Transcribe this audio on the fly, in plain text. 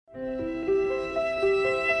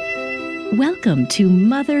Welcome to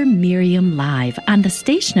Mother Miriam Live on the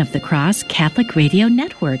Station of the Cross Catholic Radio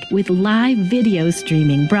Network with live video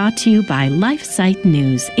streaming brought to you by LifeSite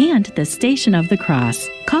News and the Station of the Cross.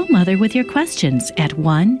 Call Mother with your questions at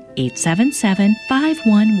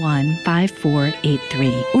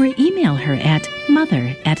 1-877-511-5483 or email her at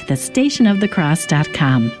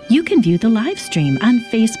mother@thestationofthecross.com. You can view the live stream on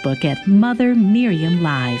Facebook at Mother Miriam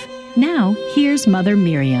Live. Now, here's Mother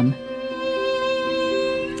Miriam.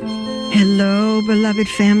 Hello, beloved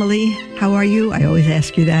family. How are you? I always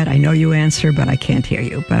ask you that. I know you answer, but I can't hear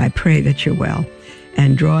you. But I pray that you're well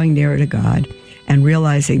and drawing nearer to God and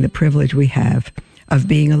realizing the privilege we have of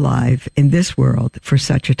being alive in this world for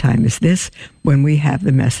such a time as this, when we have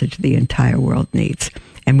the message the entire world needs.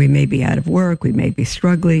 And we may be out of work, we may be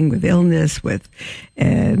struggling with illness, with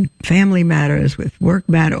family matters, with work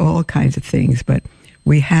matter, all kinds of things. But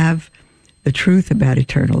we have the truth about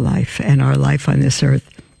eternal life, and our life on this earth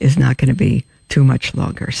is not going to be too much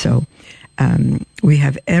longer. So we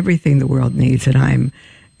have everything the world needs, and I'm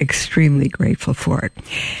extremely grateful for it.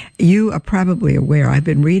 You are probably aware, I've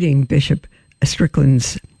been reading Joseph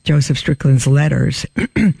Strickland's letters.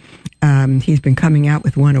 He's been coming out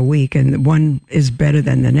with one a week, and one is better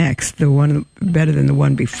than the next. The one better than the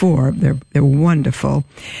one before. They're wonderful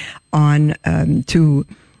on to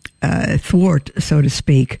thwart, so to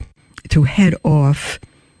speak, to head off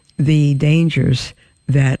the dangers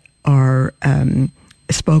that are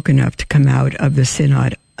spoken of to come out of the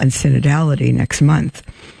synod on synodality next month.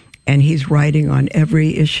 And he's writing on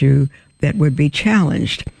every issue that would be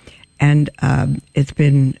challenged. And it's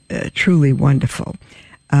been truly wonderful.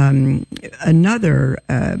 Another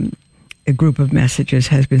a group of messages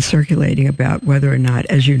has been circulating about whether or not,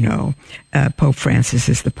 as you know, Pope Francis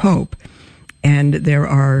is the Pope. And there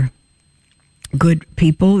are good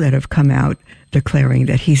people that have come out declaring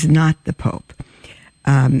that he's not the Pope.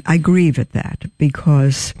 I grieve at that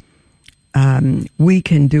because we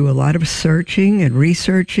can do a lot of searching and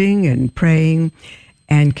researching and praying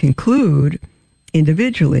and conclude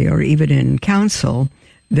individually or even in council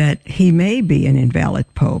that he may be an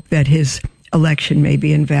invalid Pope, that his election may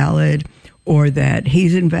be invalid, or that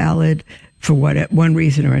he's invalid for one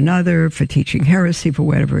reason or another, for teaching heresy, for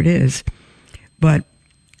whatever it is. But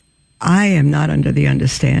I am not under the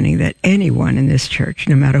understanding that anyone in this church,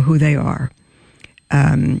 no matter who they are,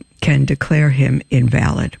 can declare him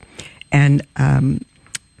invalid. And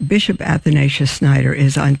Bishop Athanasius Schneider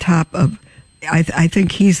is on top of, I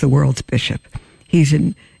think he's the world's bishop. He's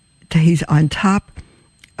on top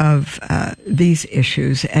of these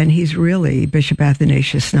issues, and he's really, Bishop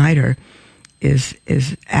Athanasius Schneider is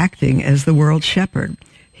acting as the world shepherd.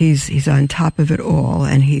 He's on top of it all,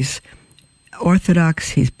 and he's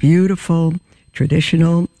orthodox, he's beautiful,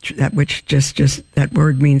 traditional, that which just that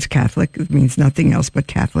word means Catholic. It means nothing else but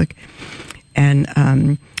Catholic.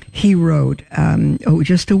 And he wrote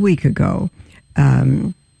just a week ago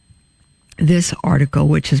this article,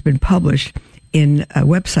 which has been published in a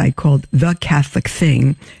website called The Catholic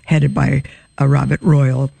Thing, headed by Robert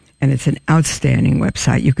Royal, and it's an outstanding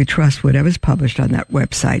website. You could trust whatever's published on that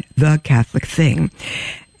website, The Catholic Thing.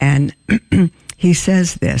 And he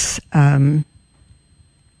says this.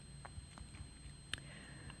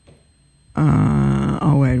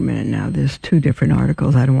 Wait a minute now. There's two different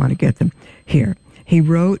articles. I don't want to get them here. He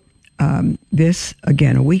wrote this,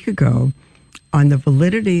 again, a week ago on the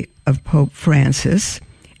validity of Pope Francis,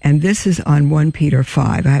 and this is on 1 Peter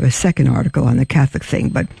 5. I have a second article on the Catholic Thing,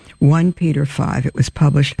 but 1 Peter 5. It was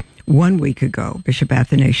published 1 week ago. Bishop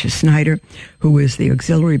Athanasius Schneider, who is the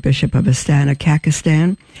auxiliary bishop of Astana,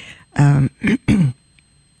 Kakistan, and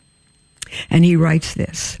he writes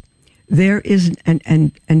this. There is,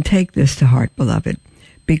 and take this to heart, beloved,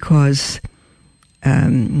 because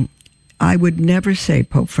I would never say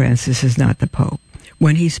Pope Francis is not the Pope.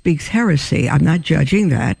 When he speaks heresy, I'm not judging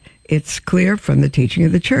that. It's clear from the teaching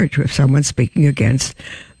of the Church. If someone's speaking against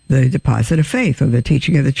the deposit of faith or the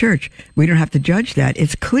teaching of the Church, we don't have to judge that.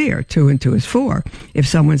 It's clear 2 and 2 is 4. If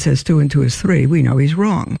someone says 2 and 2 is 3, we know he's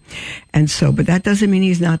wrong. And so, but that doesn't mean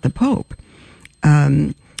he's not the Pope.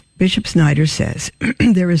 Bishop Schneider says,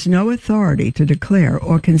 there is no authority to declare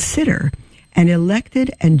or consider an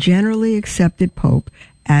elected and generally accepted pope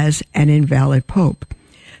as an invalid pope.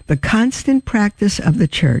 The constant practice of the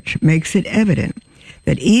Church makes it evident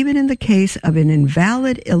that even in the case of an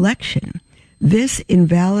invalid election, this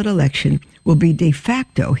invalid election will be de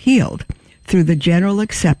facto healed through the general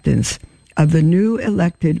acceptance of the new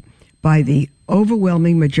elected by the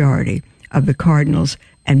overwhelming majority of the cardinals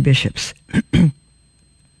and bishops.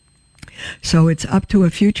 So it's up to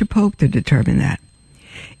a future pope to determine that.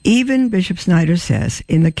 Even Bishop Schneider says,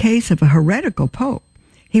 in the case of a heretical pope,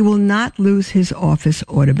 he will not lose his office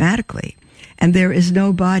automatically, and there is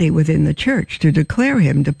no body within the church to declare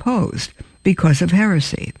him deposed because of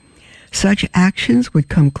heresy. Such actions would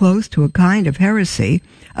come close to a kind of heresy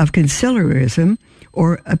of conciliarism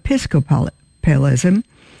or episcopalism.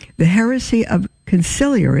 The heresy of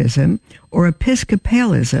conciliarism or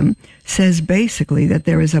episcopalism says basically that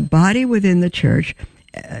there is a body within the church,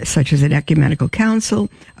 such as an ecumenical council,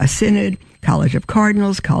 a synod, college of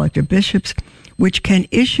cardinals, college of bishops, which can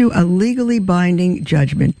issue a legally binding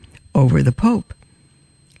judgment over the Pope.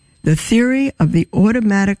 The theory of the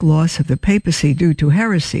automatic loss of the papacy due to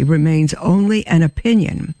heresy remains only an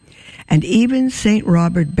opinion, and even St.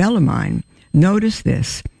 Robert Bellarmine noticed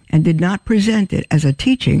this and did not present it as a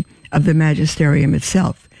teaching of the magisterium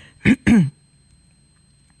itself.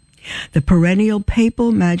 The perennial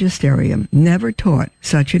papal magisterium never taught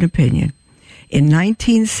such an opinion. In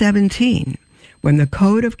 1917, when the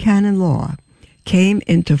Code of Canon Law came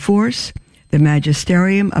into force, the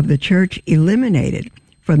magisterium of the Church eliminated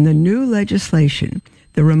from the new legislation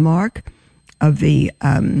the remark of the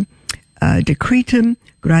Decretum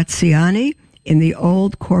Gratiani in the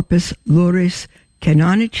old Corpus Juris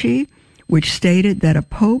Canonici, which stated that a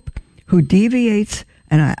pope who deviates,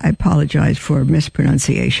 and I apologize for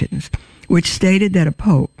mispronunciations, which stated that a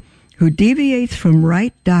pope who deviates from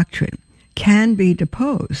right doctrine can be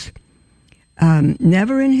deposed.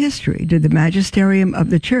 Never in history did the magisterium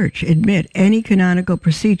of the church admit any canonical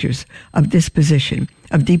procedures of deposition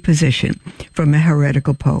from a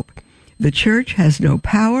heretical pope. The church has no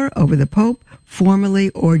power over the pope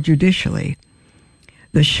formally or judicially.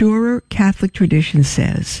 The surer Catholic tradition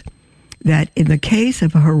says that in the case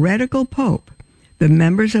of a heretical pope, the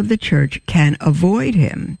members of the church can avoid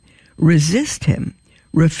him, resist him,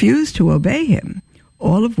 refuse to obey him,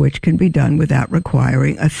 all of which can be done without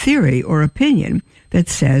requiring a theory or opinion that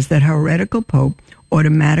says that heretical pope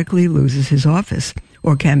automatically loses his office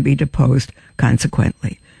or can be deposed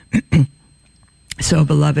consequently. So,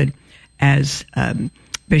 beloved, as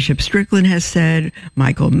Bishop Strickland has said,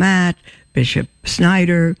 Michael Matt, Bishop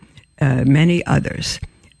Snyder, many others,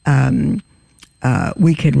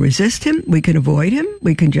 we can resist him, we can avoid him,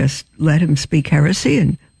 we can just let him speak heresy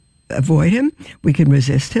and avoid him, we can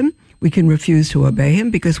resist him, we can refuse to obey him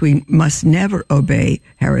because we must never obey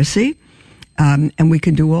heresy, and we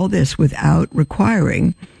can do all this without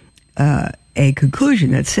requiring a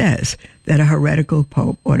conclusion that says that a heretical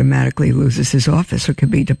pope automatically loses his office or can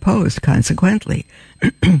be deposed consequently.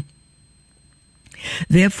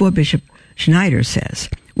 Therefore, Bishop Schneider says,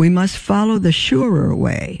 we must follow the surer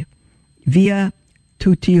way, via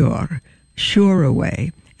tutior, surer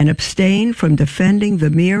way, and abstain from defending the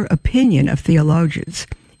mere opinion of theologians,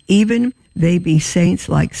 even they be saints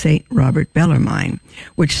like St. Robert Bellarmine,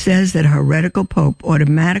 which says that a heretical pope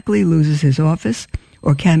automatically loses his office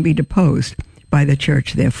or can be deposed by the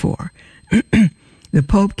church, therefore. The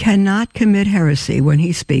pope cannot commit heresy when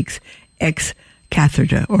he speaks ex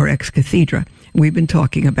cathedra or ex cathedra. We've been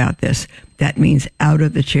talking about this. That means out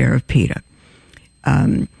of the chair of Peter.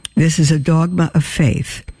 This is a dogma of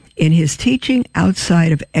faith. In his teaching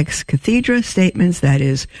outside of ex cathedra statements, that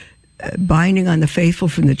is, binding on the faithful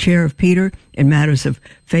from the chair of Peter in matters of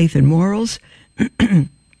faith and morals, in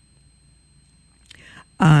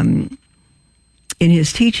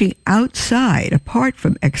his teaching outside, apart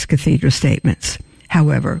from ex cathedra statements,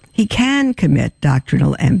 however, he can commit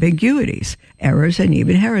doctrinal ambiguities, errors, and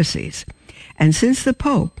even heresies. And since the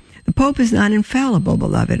Pope is not infallible,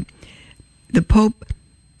 beloved, the Pope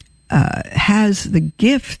has the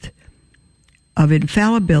gift of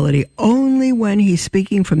infallibility only when he's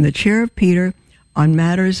speaking from the chair of Peter on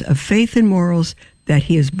matters of faith and morals that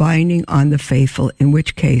he is binding on the faithful, in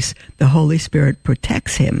which case the Holy Spirit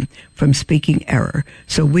protects him from speaking error.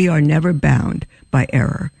 So we are never bound by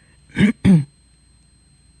error.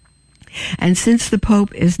 And since the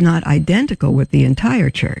Pope is not identical with the entire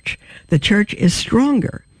church, the church is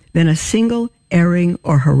stronger than a single erring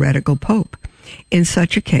or heretical pope. In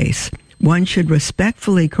such a case, one should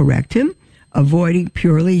respectfully correct him, avoiding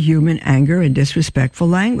purely human anger and disrespectful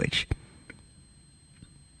language.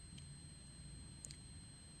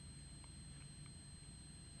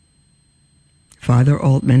 Father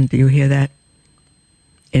Altman, do you hear that?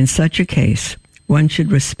 In such a case, one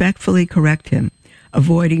should respectfully correct him,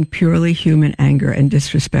 avoiding purely human anger and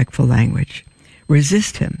disrespectful language.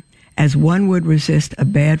 Resist him, as one would resist a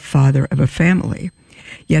bad father of a family.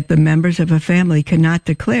 Yet the members of a family cannot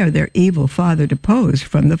declare their evil father deposed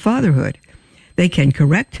from the fatherhood. They can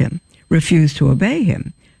correct him, refuse to obey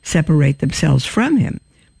him, separate themselves from him,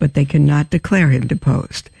 but they cannot declare him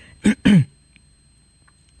deposed.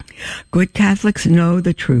 Good Catholics know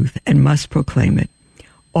the truth and must proclaim it.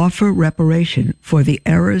 offer reparation for the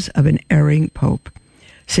errors of an erring pope.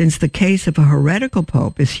 Since the case of a heretical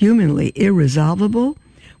pope is humanly irresolvable,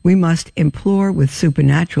 we must implore with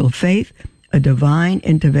supernatural faith a divine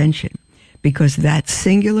intervention, because that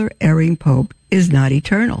singular erring pope is not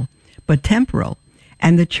eternal, but temporal,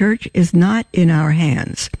 and the church is not in our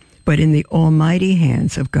hands, but in the almighty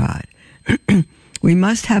hands of God. We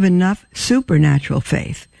must have enough supernatural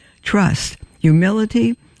faith, trust,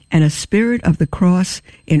 humility, and a spirit of the cross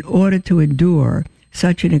in order to endure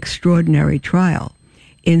such an extraordinary trial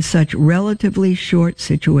in such relatively short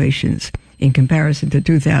situations in comparison to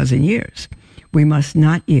 2,000 years. We must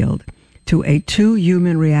not yield to a too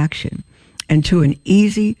human reaction and to an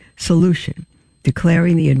easy solution,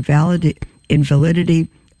 declaring the invalidity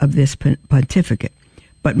of this pontificate,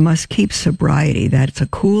 but must keep sobriety, that's a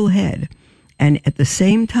cool head, and at the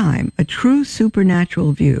same time a true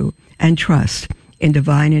supernatural view and trust in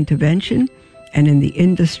divine intervention and in the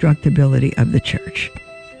indestructibility of the church.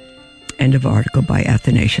 End of article by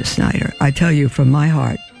Athanasius Snyder. I tell you from my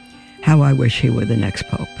heart how I wish he were the next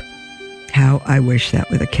pope. How I wish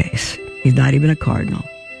that were the case. He's not even a cardinal.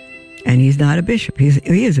 And he's not a bishop. He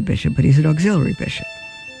is a bishop, but he's an auxiliary bishop.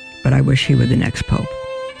 But I wish he were the next pope.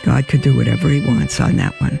 God could do whatever he wants on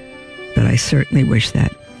that one. But I certainly wish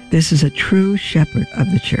that. This is a true shepherd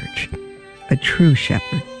of the church. A true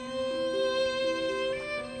shepherd.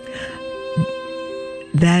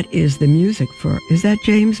 That is the music for... Is that,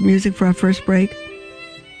 James, music for our first break?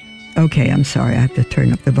 Okay, I'm sorry. I have to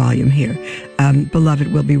turn up the volume here.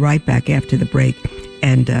 Beloved, we'll be right back after the break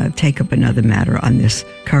and take up another matter on this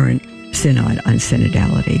current synod on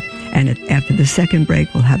synodality. And after the second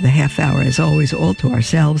break, we'll have the half hour, as always, all to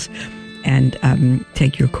ourselves, and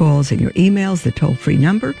take your calls and your emails. The toll-free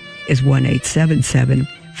number is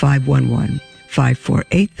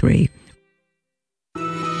 1-877-511-5483.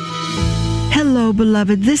 Hello,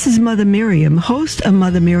 beloved. This is Mother Miriam, host of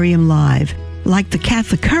Mother Miriam Live. Like the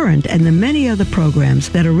Catholic Current and the many other programs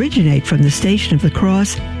that originate from the Station of the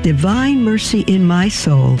Cross, Divine Mercy in My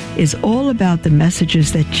Soul is all about the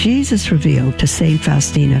messages that Jesus revealed to St.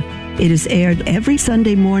 Faustina. It is aired every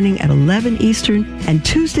Sunday morning at 11 Eastern and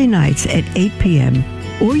Tuesday nights at 8 p.m.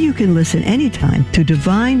 Or you can listen anytime to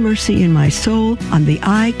Divine Mercy in My Soul on the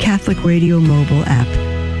iCatholic Radio mobile app.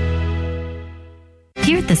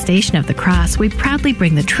 Here at the Station of the Cross, we proudly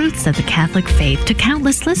bring the truths of the Catholic faith to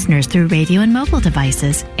countless listeners through radio and mobile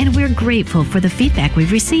devices, and we're grateful for the feedback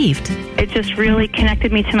we've received. It just really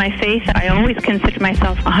connected me to my faith. I always considered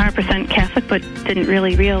myself 100% Catholic, but didn't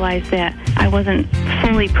really realize that I wasn't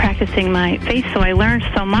fully practicing my faith, so I learned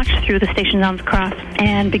so much through the Station of the Cross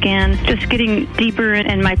and began just getting deeper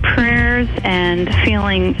in my prayers and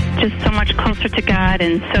feeling just so much closer to God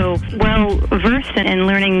and so well-versed in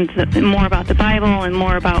learning more about the Bible and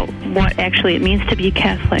more about what actually it means to be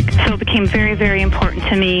Catholic. So it became very, very important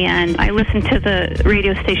to me, and I listen to the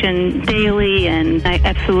radio station daily, and I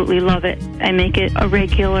absolutely love it. I make it a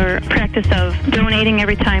regular practice of donating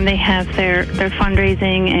every time they have their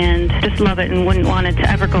fundraising, and just love it and wouldn't want it to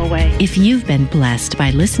ever go away. If you've been blessed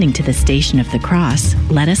by listening to the Station of the Cross,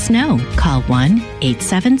 let us know. Call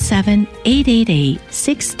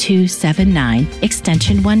 1-877-888-6279,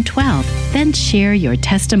 extension 112. Then share your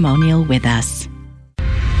testimonial with us.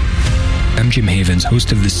 I'm Jim Havens,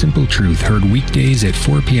 host of The Simple Truth, heard weekdays at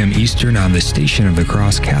 4 p.m. Eastern on the Station of the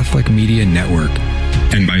Cross Catholic Media Network.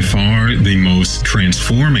 And by far the most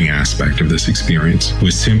transforming aspect of this experience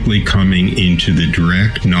was simply coming into the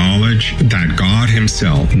direct knowledge that God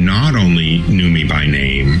himself not only knew me by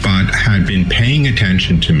name, but had been paying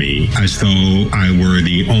attention to me as though I were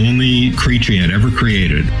the only creature he had ever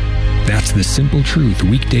created. That's The Simple Truth,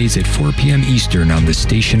 weekdays at 4 p.m. Eastern on the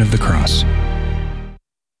Station of the Cross.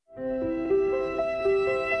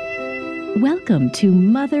 Welcome to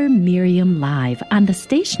Mother Miriam Live on the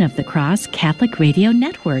Station of the Cross Catholic Radio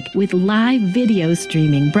Network with live video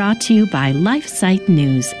streaming brought to you by LifeSite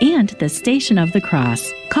News and the Station of the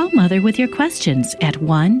Cross. Call Mother with your questions at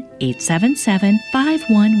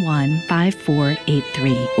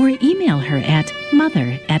 1-877-511-5483 or email her at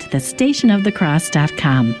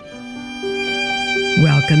mother@thestationofthecross.com.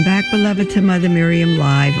 Welcome back, beloved, to Mother Miriam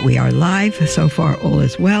Live. We are live. So far, all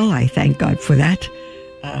is well. I thank God for that.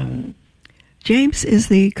 James, is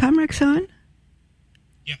the Comrex on?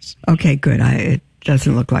 Yes. Okay, good. It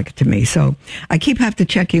doesn't look like it to me. So I keep have to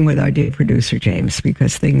check in with our dear producer, James,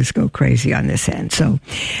 because things go crazy on this end. So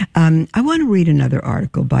I want to read another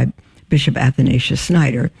article by Bishop Athanasius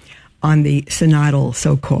Snyder on the synodal,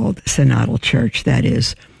 so-called synodal church. That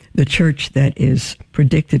is, the church that is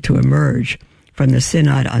predicted to emerge from the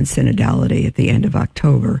Synod on Synodality at the end of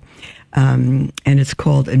October. And it's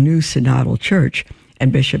called a new synodal church.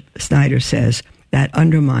 And Bishop Snyder says that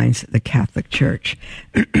undermines the Catholic Church.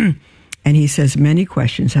 And he says many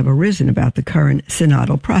questions have arisen about the current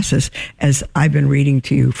synodal process, as I've been reading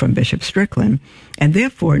to you from Bishop Strickland. And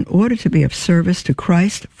therefore, in order to be of service to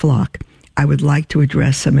Christ's flock, I would like to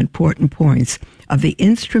address some important points of the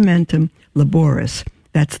Instrumentum Laboris,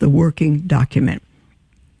 that's the working document,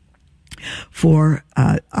 for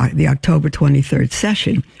the October 23rd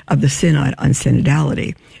session of the Synod on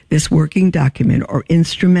Synodality. This working document, or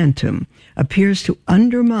instrumentum, appears to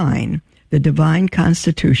undermine the divine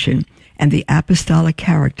constitution and the apostolic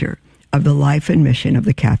character of the life and mission of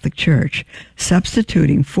the Catholic Church,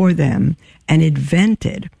 substituting for them an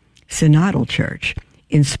invented synodal church,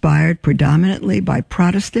 inspired predominantly by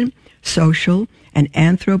Protestant, social, and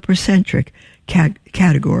anthropocentric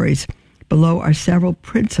categories. Below are several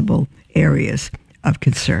principal areas of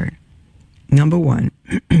concern. Number one,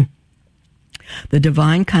 the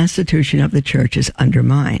divine constitution of the Church is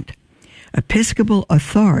undermined. Episcopal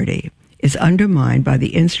authority is undermined by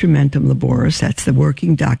the Instrumentum Laboris, that's the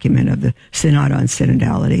working document of the Synod on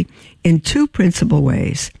Synodality, in two principal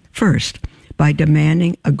ways. First, by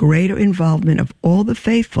demanding a greater involvement of all the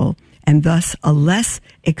faithful and thus a less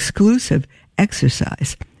exclusive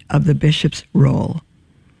exercise of the bishop's role,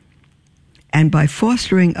 and by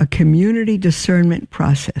fostering a community discernment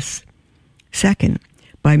process. Second,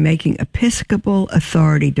 by making episcopal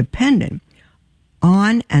authority dependent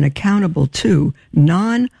on and accountable to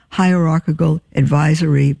non-hierarchical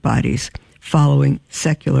advisory bodies following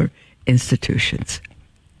secular institutions.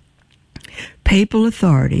 Papal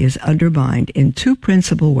authority is undermined in two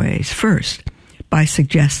principal ways. First, by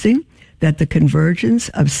suggesting that the convergence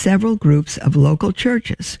of several groups of local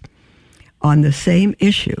churches on the same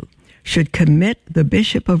issue should commit the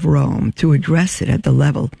Bishop of Rome to address it at the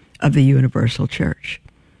level of the universal church.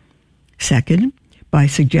 Second, by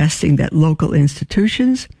suggesting that local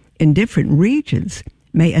institutions in different regions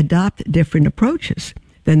may adopt different approaches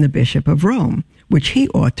than the Bishop of Rome, which he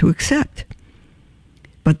ought to accept.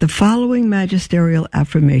 But the following magisterial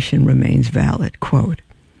affirmation remains valid, quote,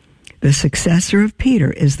 "The successor of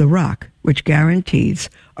Peter is the rock which guarantees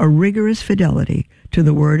a rigorous fidelity to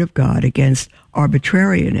the Word of God against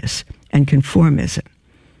arbitrariness and conformism.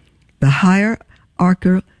 The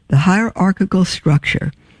hierarchical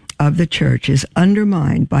structure of the Church is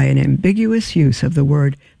undermined by an ambiguous use of the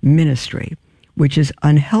word ministry, which is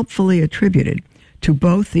unhelpfully attributed to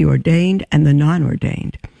both the ordained and the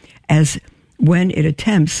non-ordained, as when it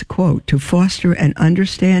attempts, quote, to foster an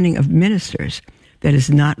understanding of ministers that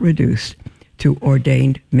is not reduced to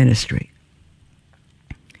ordained ministry."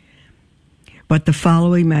 But the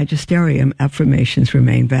following magisterium affirmations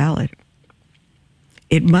remain valid.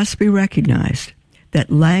 It must be recognized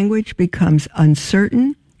that language becomes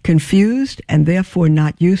uncertain, confused, and therefore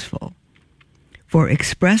not useful for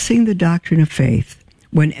expressing the doctrine of faith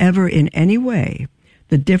whenever in any way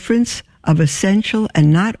the difference of essential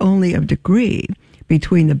and not only of degree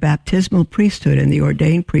between the baptismal priesthood and the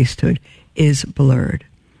ordained priesthood is blurred.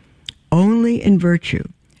 Only in virtue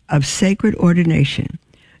of sacred ordination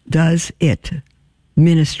does it,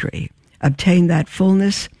 ministry, obtain that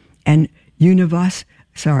fullness and univocity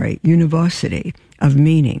of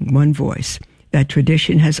meaning, one voice, that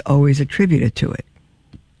tradition has always attributed to it.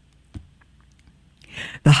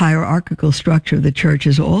 The hierarchical structure of the Church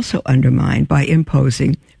is also undermined by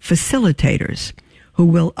imposing facilitators who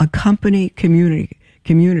will accompany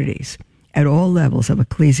communities at all levels of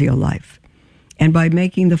ecclesial life, and by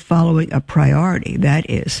making the following a priority, that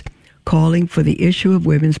is, calling for the issue of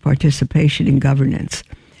women's participation in governance,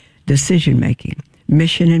 decision-making,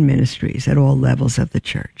 mission and ministries at all levels of the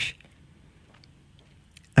Church.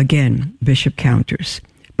 Again, Bishop counters,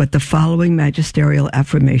 but the following magisterial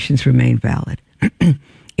affirmations remain valid.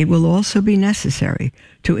 It will also be necessary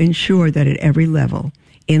to ensure that at every level,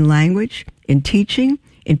 in language, in teaching,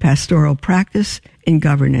 in pastoral practice, in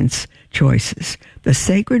governance choices, the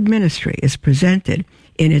sacred ministry is presented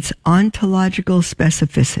in its ontological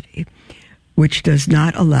specificity, which does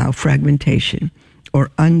not allow fragmentation or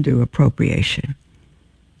undue appropriation.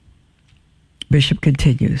 Bishop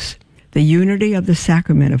continues, the unity of the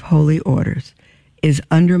sacrament of holy orders is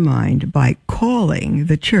undermined by calling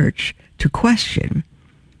the Church to question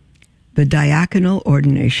the diaconal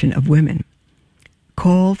ordination of women.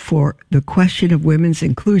 Call for the question of women's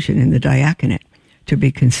inclusion in the diaconate to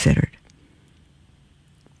be considered.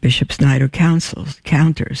 Bishop Snyder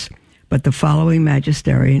counters, but the following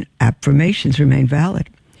magisterian affirmations remain valid.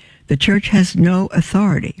 The Church has no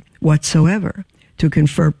authority whatsoever to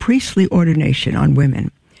confer priestly ordination on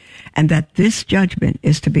women, and that this judgment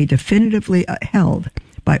is to be definitively held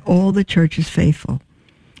by all the Church's faithful,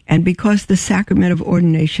 And because the sacrament of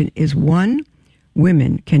ordination is one,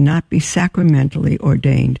 women cannot be sacramentally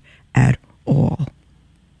ordained at all.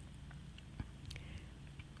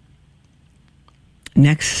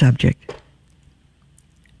 Next subject.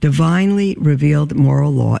 Divinely revealed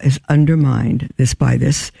moral law is undermined by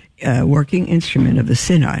this working instrument of the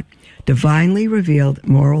Synod. Divinely revealed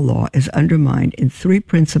moral law is undermined in three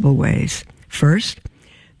principal ways. First,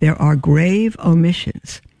 there are grave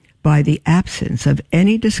omissions by the absence of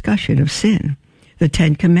any discussion of sin, the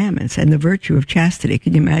Ten Commandments, and the virtue of chastity.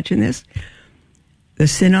 Can you imagine this? The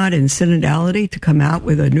Synod and synodality to come out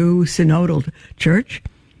with a new synodal church,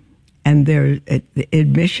 and their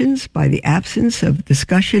admissions by the absence of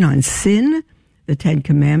discussion on sin, the Ten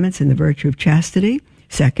Commandments, and the virtue of chastity.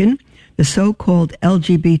 Second, the so-called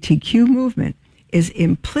LGBTQ movement is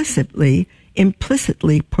implicitly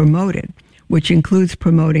promoted, which includes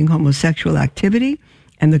promoting homosexual activity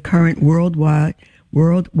and the current worldwide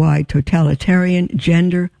totalitarian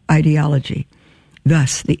gender ideology.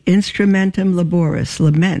 Thus, the Instrumentum Laboris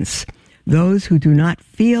laments those who do not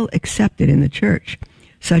feel accepted in the church,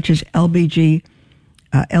 such as LGBTQ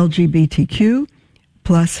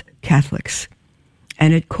plus Catholics.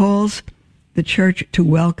 And it calls the church to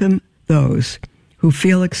welcome those who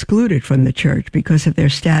feel excluded from the church because of their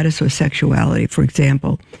status or sexuality, for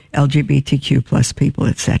example, LGBTQ plus people,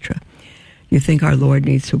 etc. You think our Lord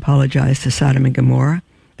needs to apologize to Sodom and Gomorrah?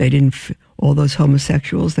 They didn't, all those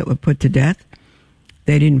homosexuals that were put to death,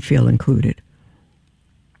 they didn't feel included.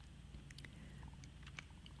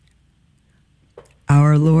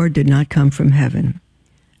 Our Lord did not come from heaven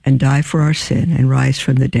and die for our sin and rise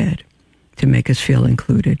from the dead to make us feel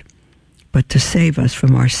included, but to save us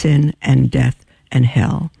from our sin and death and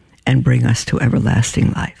hell and bring us to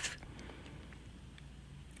everlasting life.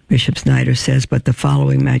 Bishop Snyder says, but the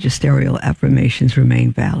following magisterial affirmations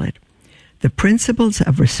remain valid. The principles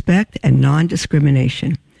of respect and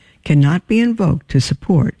non-discrimination cannot be invoked to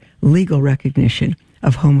support legal recognition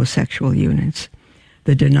of homosexual unions.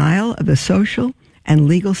 The denial of the social and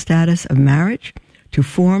legal status of marriage to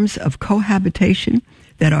forms of cohabitation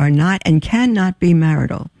that are not and cannot be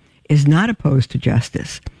marital is not opposed to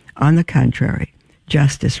justice. On the contrary,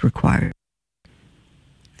 justice required.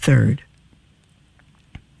 Third,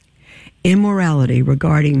 immorality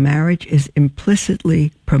regarding marriage is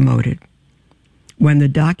implicitly promoted. When the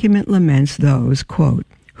document laments those, quote,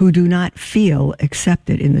 who do not feel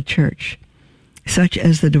accepted in the church, such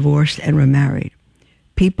as the divorced and remarried,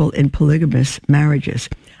 people in polygamous marriages,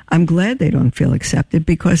 I'm glad they don't feel accepted,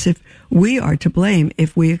 because if we are to blame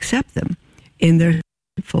if we accept them in their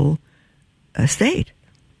full state.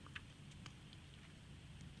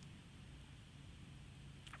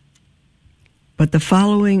 But the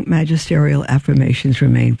following magisterial affirmations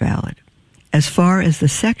remain valid. As far as the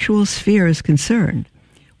sexual sphere is concerned,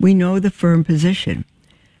 we know the firm position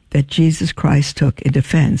that Jesus Christ took in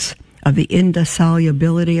defense of the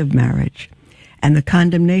indissolubility of marriage, and the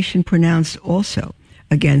condemnation pronounced also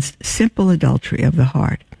against simple adultery of the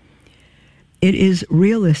heart. It is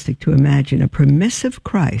realistic to imagine a permissive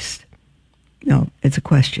Christ. No, it's a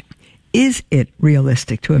question. Is it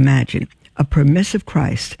realistic to imagine a permissive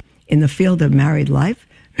Christ in the field of married life,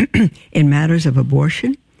 in matters of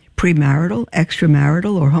abortion, premarital,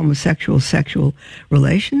 extramarital, or homosexual sexual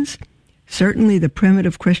relations? Certainly the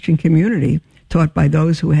primitive Christian community, taught by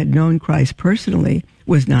those who had known Christ personally,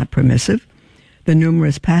 was not permissive. The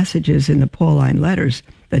numerous passages in the Pauline letters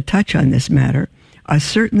that touch on this matter are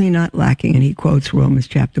certainly not lacking, and he quotes Romans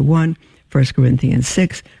chapter 1, 1 Corinthians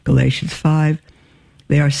 6, Galatians 5.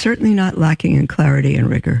 They are certainly not lacking in clarity and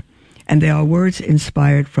rigor, and they are words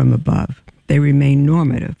inspired from above. They remain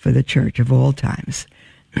normative for the church of all times.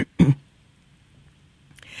 It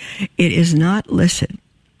is not licit.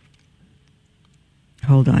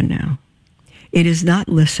 Hold on now. It is not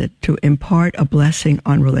licit to impart a blessing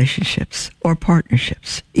on relationships or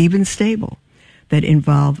partnerships, even stable, that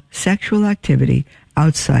involve sexual activity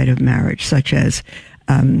outside of marriage, such as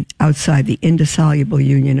outside the indissoluble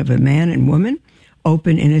union of a man and woman,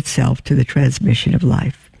 open in itself to the transmission of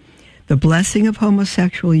life. The blessing of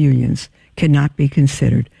homosexual unions cannot be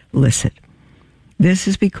considered licit. This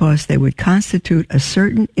is because they would constitute a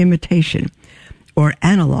certain imitation or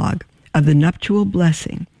analog of the nuptial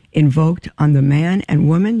blessing invoked on the man and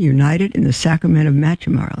woman united in the sacrament of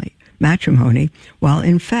matrimony, while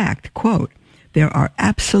in fact, quote, there are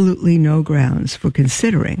absolutely no grounds for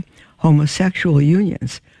considering homosexual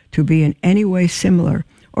unions to be in any way similar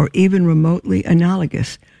or even remotely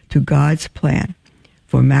analogous to God's plan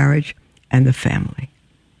for marriage and the family.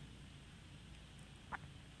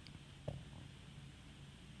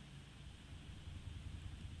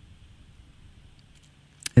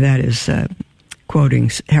 That is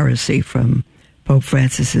quoting heresy from Pope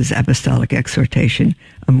Francis's apostolic exhortation,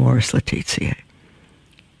 Amoris Laetitia.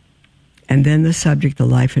 And then the subject, the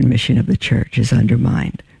life and mission of the church, is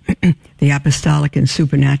undermined. The apostolic and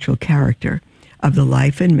supernatural character of the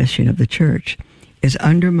life and mission of the church is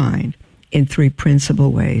undermined in three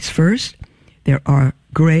principal ways. First, there are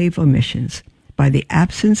grave omissions by the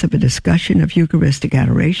absence of a discussion of Eucharistic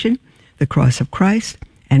adoration, the cross of Christ,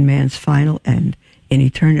 and man's final end in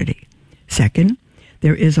eternity. Second,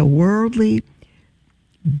 there is a worldly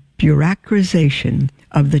bureaucratization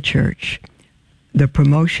of the church, the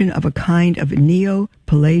promotion of a kind of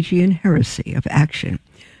neo-Pelagian heresy of action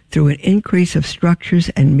through an increase of structures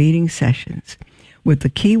and meeting sessions, with the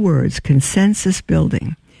key words consensus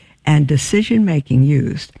building and decision-making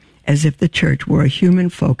used as if the church were a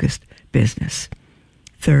human-focused business.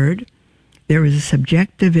 Third, there is a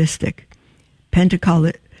subjectivistic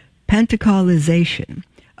Pentecostalization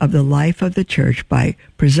of the life of the church by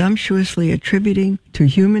presumptuously attributing to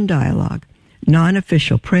human dialogue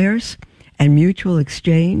non-official prayers and mutual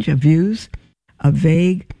exchange of views of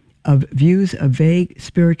vague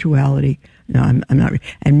spirituality.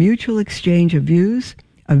 And mutual exchange of views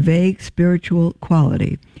of vague spiritual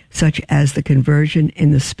quality, such as the conversion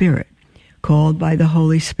in the Spirit, called by the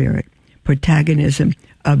Holy Spirit, protagonism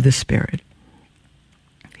of the Spirit.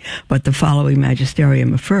 But the following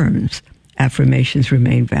magisterium affirms affirmations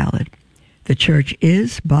remain valid. The church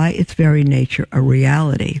is, by its very nature, a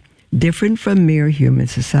reality different from mere human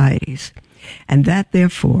societies, and that,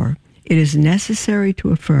 therefore, it is necessary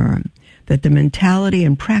to affirm that the mentality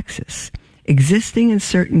and praxis existing in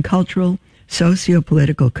certain cultural,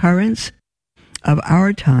 socio-political currents of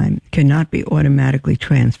our time cannot be automatically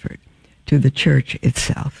transferred to the church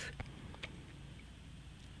itself.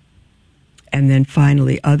 And then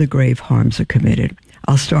finally, other grave harms are committed.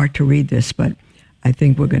 I'll start to read this, but I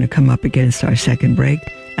think we're going to come up against our second break,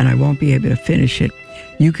 and I won't be able to finish it.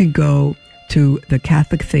 You can go to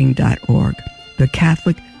thecatholicthing.org,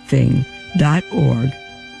 thecatholicthing.org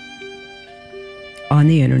on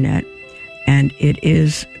the internet, and it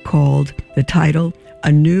is called, the title,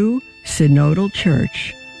 A New Synodal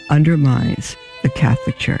Church Undermines the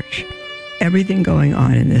Catholic Church. Everything going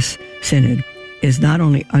on in this synod is not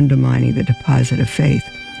only undermining the deposit of faith,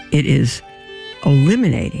 it is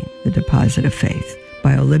eliminating the deposit of faith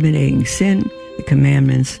by eliminating sin, the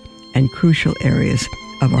commandments, and crucial areas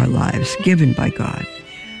of our lives given by God.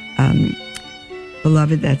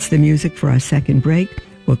 Beloved, that's the music for our second break.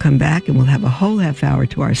 We'll come back and we'll have a whole half hour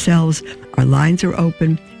to ourselves. Our lines are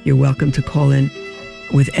open. You're welcome to call in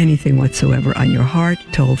with anything whatsoever on your heart,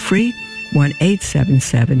 toll free,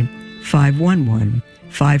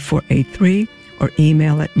 1-877-511-5483, or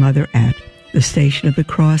email at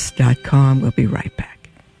mother@thestationofthecross.com. We'll be right back.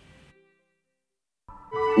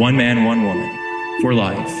 One man, one woman, for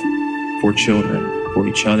life, for children, for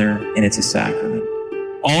each other, and it's a sacrament.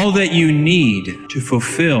 All that you need to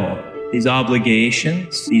fulfill these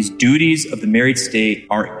obligations, these duties of the married state,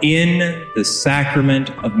 are in the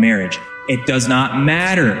sacrament of marriage. It does not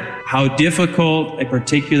matter how difficult a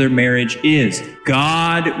particular marriage is.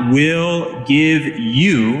 God will give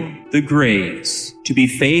you the grace to be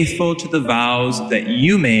faithful to the vows that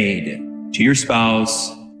you made to your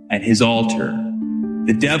spouse at his altar.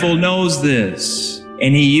 The devil knows this,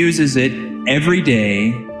 and he uses it every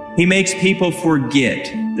day. He makes people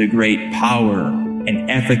forget the great power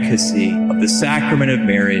and efficacy of the sacrament of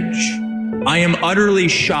marriage. I am utterly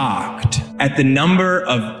shocked at the number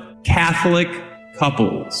of Catholic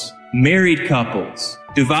couples, married couples,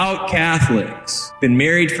 devout Catholics, been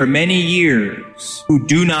married for many years, who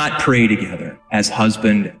do not pray together as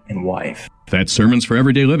husband and wife. That's Sermons for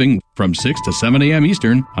Everyday Living from 6 to 7 a.m.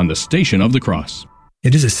 Eastern on the Station of the Cross.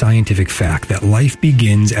 It is a scientific fact that life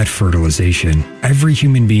begins at fertilization. Every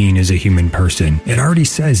human being is a human person. It already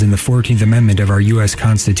says in the 14th Amendment of our U.S.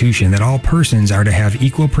 Constitution that all persons are to have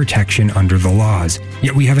equal protection under the laws.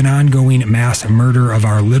 Yet we have an ongoing mass murder of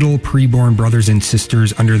our little preborn brothers and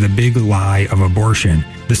sisters under the big lie of abortion.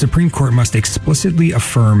 The Supreme Court must explicitly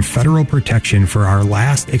affirm federal protection for our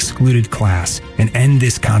last excluded class and end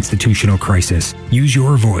this constitutional crisis. Use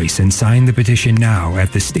your voice and sign the petition now at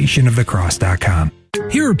thestationofthecross.com.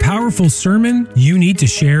 Hear a powerful sermon you need to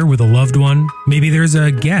share with a loved one? Maybe there's a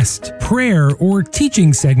guest, prayer, or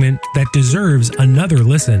teaching segment that deserves another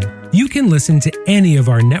listen. You can listen to any of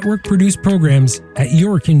our network-produced programs at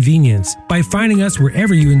your convenience by finding us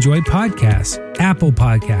wherever you enjoy podcasts: Apple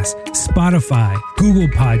Podcasts, Spotify, Google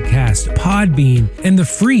Podcasts, Podbean, and the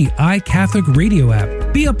free iCatholic Radio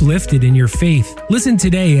app. Be uplifted in your faith. Listen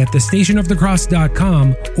today at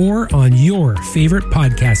thestationofthecross.com or on your favorite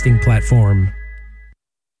podcasting platform.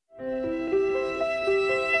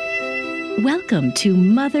 Welcome to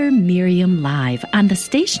Mother Miriam Live on the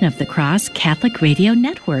Station of the Cross Catholic Radio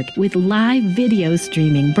Network with live video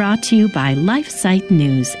streaming brought to you by LifeSite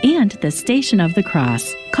News and the Station of the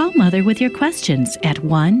Cross. Call Mother with your questions at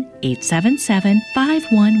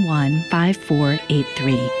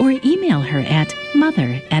 1-877-511-5483 or email her at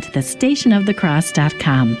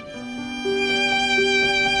mother@thestationofthecross.com.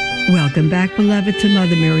 Welcome back, beloved, to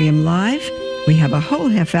Mother Miriam Live. We have a whole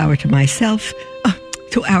half hour to myself,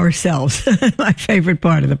 to ourselves, my favorite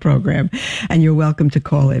part of the program. And you're welcome to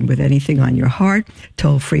call in with anything on your heart.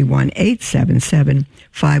 Toll free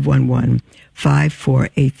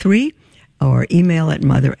 1-877-511-5483 or email at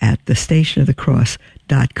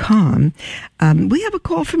mother@thestationofthecross.com. We have a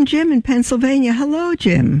call from Jim in Pennsylvania. Hello,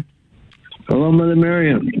 Jim. Hello, Mother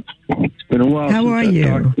Miriam. It's been a while. How are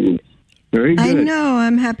you? Very good. I know.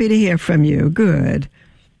 I'm happy to hear from you. Good.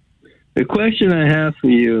 The question I have for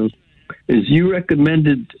you is you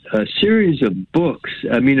recommended a series of books.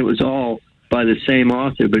 I mean, it was all by the same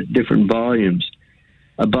author, but different volumes,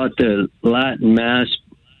 about the Latin Mass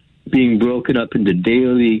being broken up into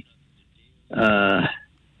daily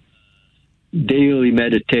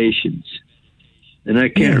meditations. And I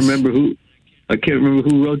can't remember who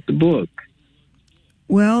wrote the book.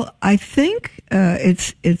 Well, I think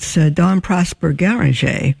it's Don Prosper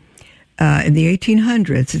Garanger in the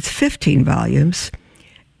 1800s. It's 15 volumes,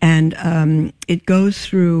 and it goes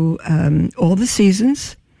through all the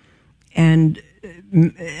seasons and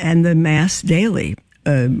the Mass daily,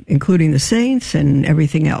 including the saints and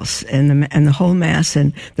everything else, and the whole Mass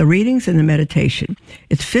and the readings and the meditation.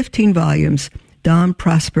 It's 15 volumes, Don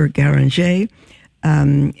Prosper Garanger,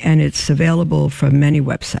 and it's available from many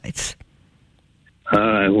websites. All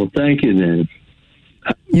right. Well, thank you then.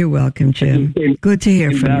 You're welcome, Jim. Good to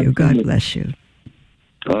hear from you. God bless you.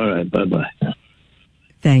 All right. Bye-bye.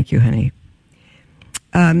 Thank you, honey.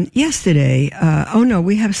 Yesterday,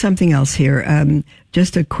 we have something else here.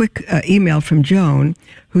 Just a quick email from Joan,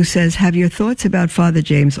 who says, have your thoughts about Father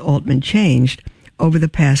James Altman changed over the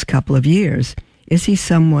past couple of years? Is he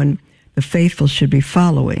someone the faithful should be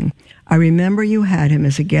following? I remember you had him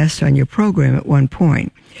as a guest on your program at one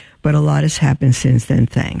point, but a lot has happened since then,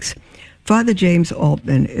 thanks. Father James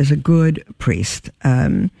Altman is a good priest,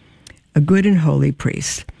 a good and holy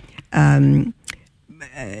priest.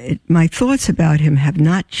 My thoughts about him have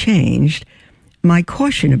not changed. My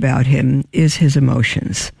caution about him is his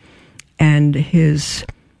emotions and his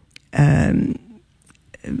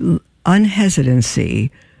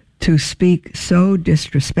unhesitancy to speak so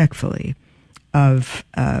disrespectfully of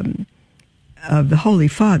the Holy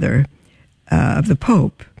Father, of the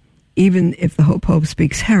Pope, even if the Pope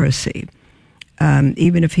speaks heresy,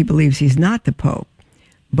 even if he believes he's not the Pope.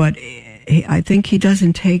 But I think he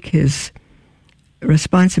doesn't take his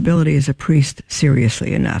responsibility as a priest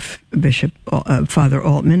seriously enough, Father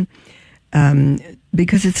Altman,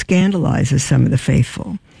 because it scandalizes some of the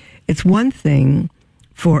faithful. It's one thing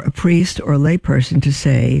for a priest or a layperson to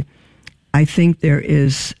say, I think there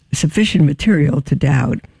is sufficient material to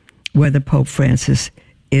doubt whether Pope Francis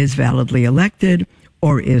is validly elected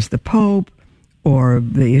or is the Pope, or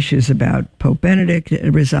the issues about Pope Benedict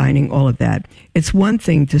resigning, all of that. It's one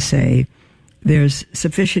thing to say there's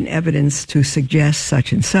sufficient evidence to suggest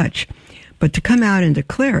such and such, but to come out and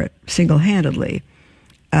declare it single-handedly,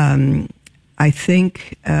 I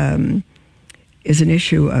think is an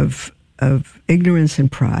issue of ignorance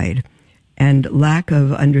and pride and lack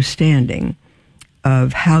of understanding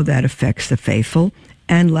of how that affects the faithful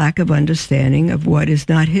and lack of understanding of what is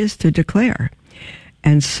not his to declare.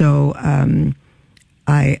 And so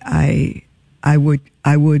I would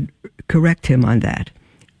correct him on that,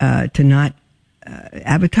 to not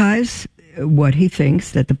advertise what he thinks,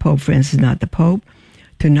 that the Pope Francis is not the Pope,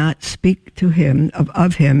 to not speak to him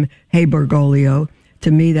of him, hey Bergoglio.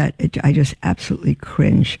 To me, I just absolutely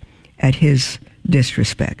cringe at his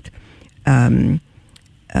disrespect.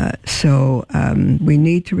 So we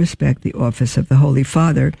need to respect the office of the Holy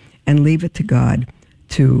Father and leave it to God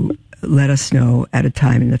to let us know at a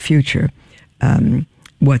time in the future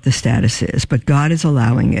what the status is. But God is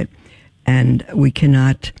allowing it, and we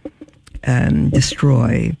cannot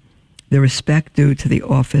destroy the respect due to the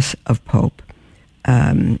office of Pope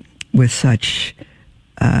with such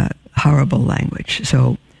horrible language.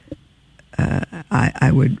 So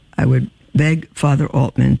I would beg Father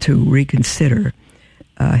Altman to reconsider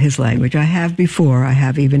his language. I have before, I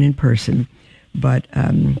have even in person, but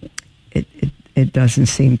it doesn't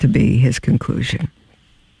seem to be his conclusion.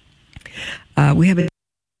 We have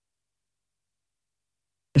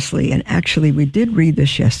and actually we did read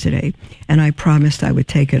this yesterday, and I promised I would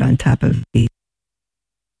take it on top of the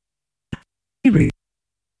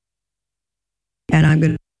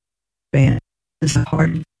band is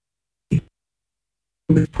hard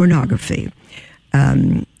with pornography.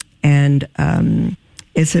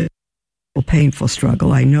 It's a painful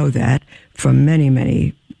struggle. I know that from many,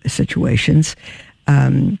 many situations.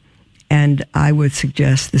 And I would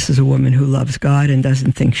suggest this is a woman who loves God and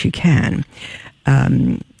doesn't think she can.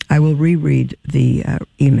 I will reread the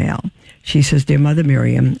email. She says, Dear Mother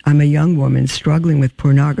Miriam, I'm a young woman struggling with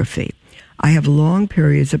pornography. I have long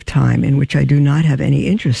periods of time in which I do not have any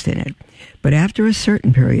interest in it. But after a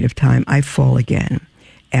certain period of time, I fall again.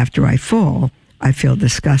 After I fall, I feel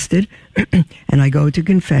disgusted, and I go to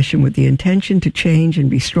confession with the intention to change and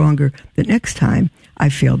be stronger the next time I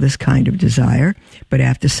feel this kind of desire. But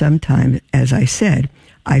after some time, as I said,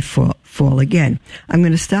 I fall again. I'm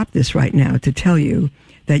going to stop this right now to tell you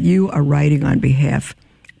that you are writing on behalf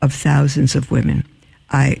of thousands of women.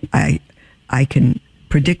 I can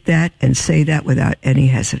predict that and say that without any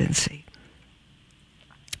hesitancy.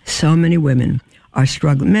 So many women are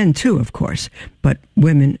struggling, men too, of course, but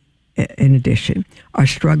women in addition are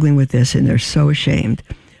struggling with this, and they're so ashamed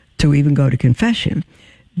to even go to confession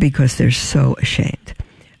because they're so ashamed.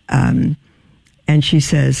 And she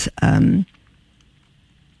says,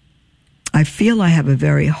 I feel I have a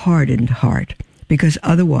very hardened heart, because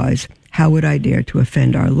otherwise, how would I dare to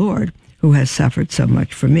offend our Lord, who has suffered so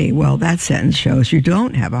much for me? Well, that sentence shows you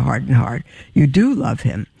don't have a hardened heart. You do love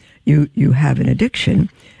him. You have an addiction,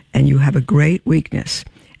 and you have a great weakness.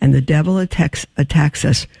 And the devil attacks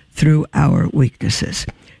us through our weaknesses.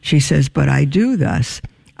 She says, but I do thus.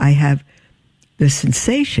 I have the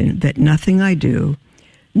sensation that nothing I do,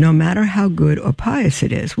 no matter how good or pious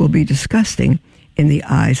it is, will be disgusting in the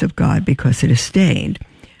eyes of God because it is stained.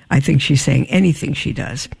 I think she's saying anything she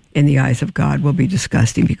does in the eyes of God will be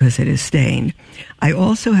disgusting because it is stained. I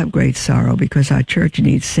also have great sorrow because our church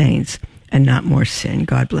needs saints and not more sin.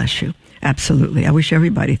 God bless you. Absolutely. I wish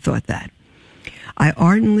everybody thought that. I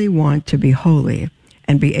ardently want to be holy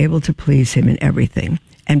and be able to please him in everything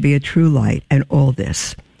and be a true light and all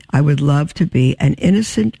this. I would love to be an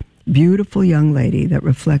innocent, beautiful young lady that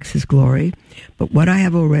reflects his glory, but what I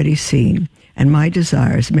have already seen and my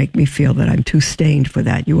desires make me feel that I'm too stained for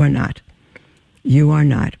that. You are not. You are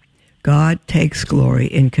not. God takes glory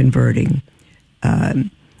in converting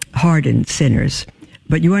hardened sinners,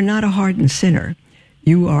 but you are not a hardened sinner.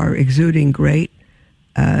 You are exuding great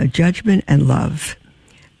judgment and love.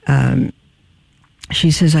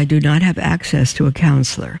 She says, I do not have access to a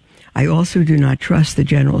counselor. I also do not trust the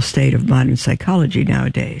general state of modern psychology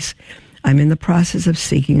nowadays. I'm in the process of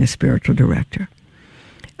seeking a spiritual director.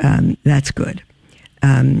 That's good.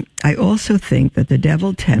 I also think that the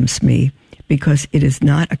devil tempts me because it is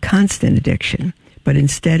not a constant addiction, but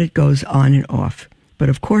instead it goes on and off. But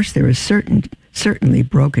of course there is certainly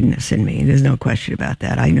brokenness in me. There's no question about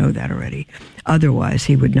that. I know that already. Otherwise,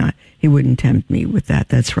 he wouldn't tempt me with that.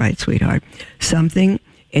 That's right, sweetheart. Something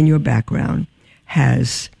in your background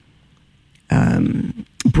has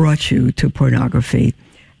brought you to pornography,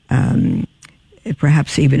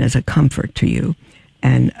 perhaps even as a comfort to you.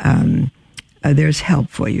 And there's help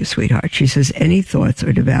for you, sweetheart. She says, any thoughts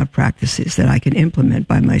or devout practices that I can implement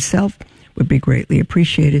by myself would be greatly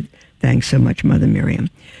appreciated. Thanks so much, Mother Miriam.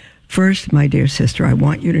 First, my dear sister, I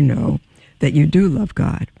want you to know that you do love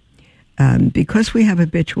God. Because we have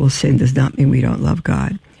habitual sin does not mean we don't love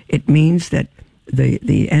God. It means that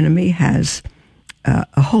the enemy has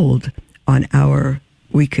a hold on our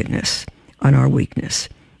weakness,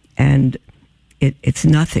 and it's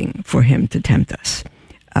nothing for him to tempt us.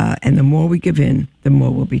 And the more we give in, the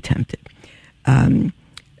more we'll be tempted.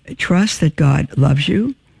 Trust that God loves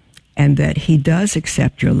you and that he does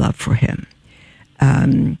accept your love for him.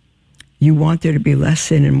 You want there to be less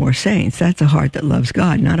sin and more saints. That's a heart that loves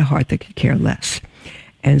God, not a heart that could care less.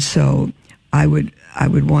 And so I would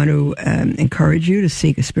want to encourage you to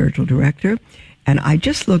seek a spiritual director. And I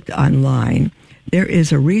just looked online. There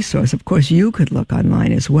is a resource. Of course, you could look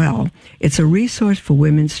online as well. It's a resource for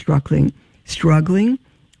women struggling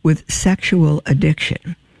with sexual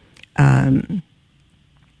addiction. It's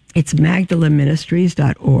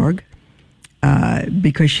MagdaleneMinistries.org.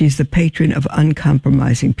 Because she's the patron of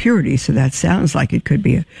uncompromising purity. So that sounds like it could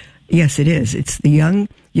be yes, it is. It's the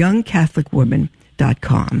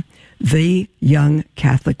youngcatholicwoman.com. The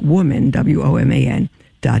youngcatholicwoman,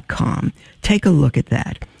 WOMAN.com. Take a look at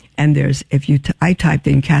that. And there's, I typed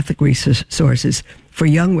in Catholic resources for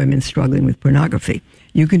young women struggling with pornography.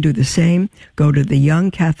 You can do the same. Go to the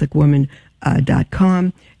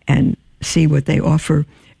youngcatholicwoman.com and see what they offer.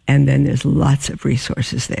 And then there's lots of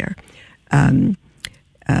resources there.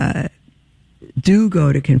 Do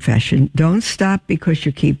go to confession. Don't stop because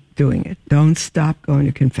you keep doing it. Don't stop going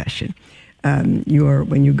to confession.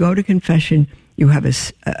 When you go to confession, you have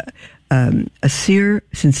a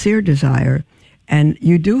sincere desire, and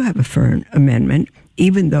you do have a firm amendment,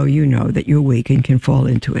 even though you know that you're weak and can fall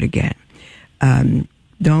into it again.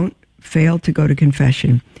 Don't fail to go to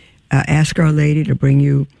confession. Ask Our Lady to bring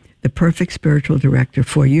you the perfect spiritual director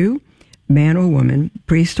for you, man or woman,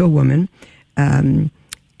 priest or woman. And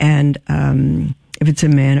if it's a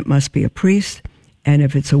man, it must be a priest. And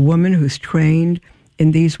if it's a woman who's trained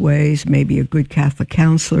in these ways, maybe a good Catholic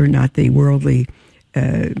counselor, not the worldly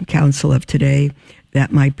counsel of today,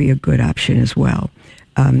 that might be a good option as well.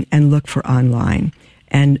 And look for online.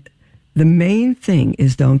 And the main thing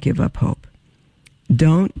is don't give up hope.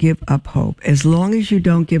 Don't give up hope. As long as you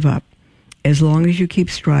don't give up, as long as you keep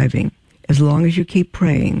striving, as long as you keep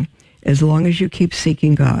praying, as long as you keep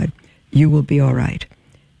seeking God, you will be all right.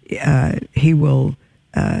 He will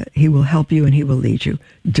help you and He will lead you.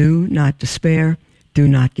 Do not despair. Do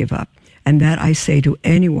not give up. And that I say to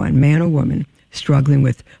anyone, man or woman, struggling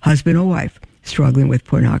with, husband or wife, struggling with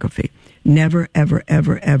pornography. Never, ever,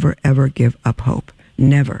 ever, ever, ever give up hope.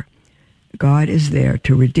 Never. God is there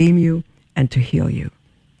to redeem you and to heal you.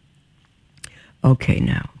 Okay,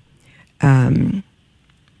 now.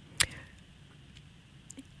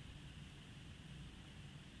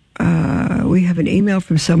 We have an email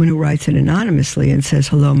from someone who writes it anonymously and says,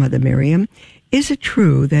 "Hello, Mother Miriam. Is it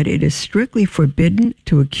true that it is strictly forbidden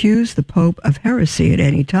to accuse the Pope of heresy at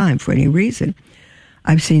any time for any reason?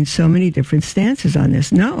 I've seen so many different stances on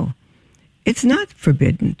this." No, it's not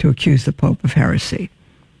forbidden to accuse the Pope of heresy,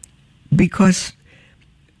 because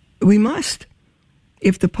we must.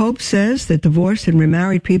 If the Pope says that divorced and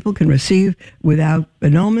remarried people can receive, without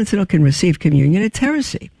annulments, can receive communion, it's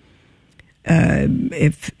heresy.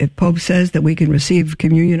 If Pope says that we can receive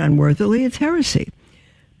communion unworthily, it's heresy.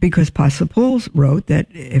 Because Apostle Paul wrote that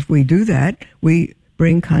if we do that, we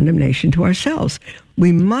bring condemnation to ourselves.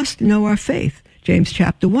 We must know our faith. James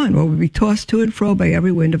chapter 1, or we'll be tossed to and fro by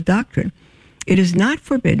every wind of doctrine. It is not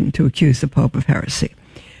forbidden to accuse the Pope of heresy.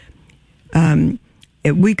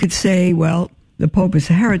 We could say, well, the Pope is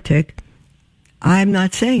a heretic. I'm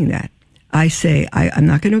not saying that. I say I'm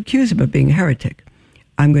not going to accuse him of being a heretic.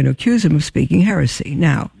 I'm going to accuse him of speaking heresy.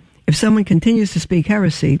 Now, if someone continues to speak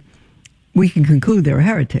heresy, we can conclude they're a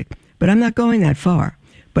heretic. But I'm not going that far.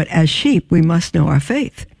 But as sheep, we must know our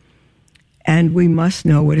faith. And we must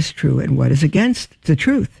know what is true and what is against the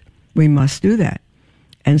truth. We must do that.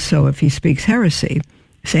 And so if he speaks heresy,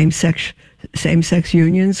 same-sex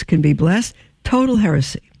unions can be blessed, total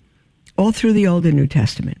heresy. All through the Old and New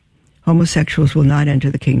Testament. Homosexuals will not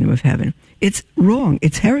enter the kingdom of heaven. It's wrong.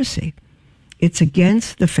 It's heresy. It's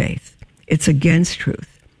against the faith. It's against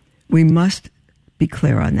truth. We must be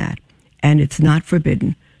clear on that. And it's not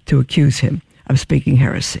forbidden to accuse him of speaking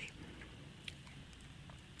heresy.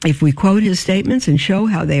 If we quote his statements and show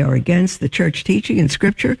how they are against the church teaching and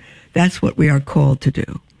Scripture, that's what we are called to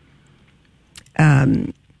do.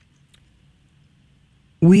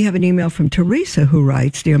 We have an email from Teresa who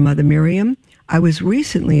writes, "Dear Mother Miriam, I was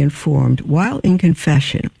recently informed while in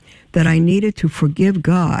confession that I needed to forgive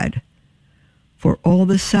God for all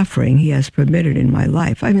the suffering He has permitted in my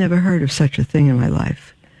life." I've never heard of such a thing in my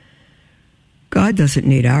life. God doesn't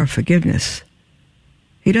need our forgiveness.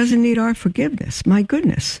 He doesn't need our forgiveness. My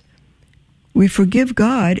goodness. We forgive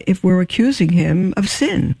God if we're accusing Him of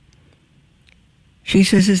sin. She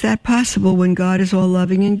says, is that possible when God is all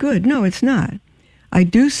loving and good? No, it's not. I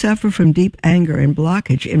do suffer from deep anger and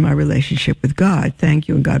blockage in my relationship with God. Thank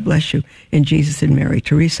you and God bless you in Jesus and Mary,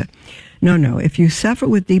 Teresa. No. If you suffer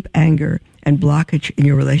with deep anger and blockage in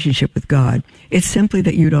your relationship with God, it's simply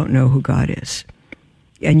that you don't know who God is.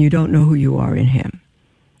 And you don't know who you are in Him.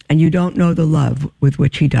 And you don't know the love with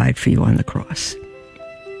which He died for you on the cross.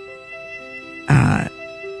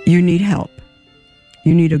 You need help.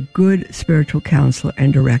 You need a good spiritual counselor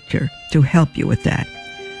and director to help you with that.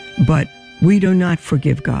 But we do not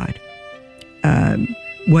forgive God.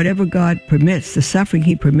 Whatever God permits, the suffering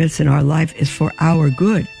He permits in our life is for our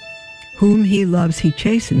good. Whom He loves, He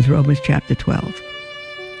chastens, Romans chapter 12.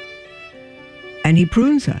 And He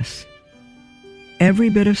prunes us. Every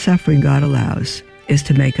bit of suffering God allows is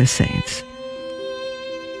to make us saints.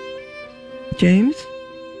 James?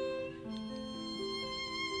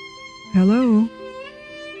 Hello?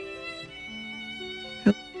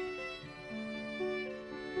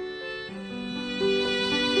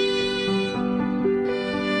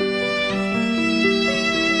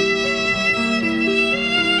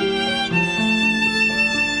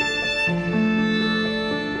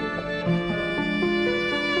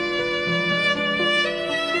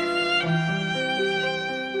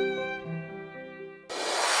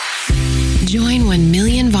 Join 1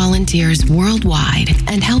 million volunteers volunteers worldwide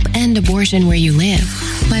and help end abortion where you live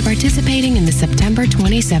by participating in the September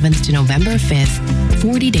 27th to November 5th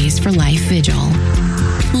 40 Days for Life Vigil.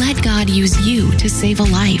 Let God use you to save a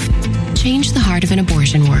life. Change the heart of an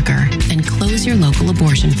abortion worker and close your local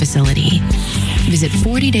abortion facility. Visit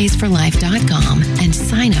 40daysforlife.com and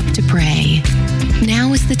sign up to pray.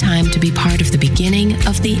 Now is the time to be part of the beginning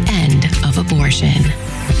of the end of abortion.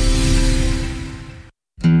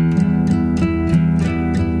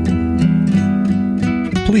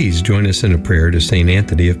 Please join us in a prayer to St.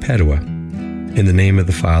 Anthony of Padua. In the name of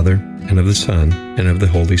the Father, and of the Son, and of the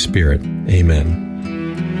Holy Spirit.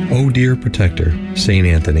 Amen. O dear protector, St.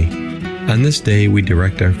 Anthony, on this day we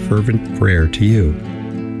direct our fervent prayer to you,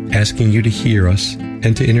 asking you to hear us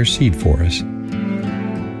and to intercede for us.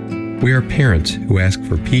 We are parents who ask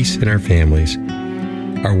for peace in our families,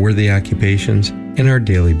 our worthy occupations, and our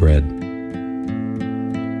daily bread.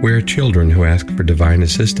 We are children who ask for divine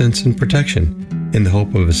assistance and protection in the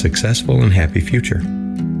hope of a successful and happy future.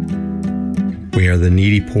 We are the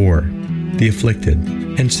needy poor, the afflicted,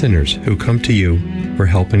 and sinners who come to you for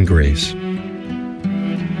help and grace.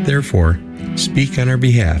 Therefore, speak on our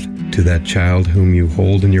behalf to that child whom you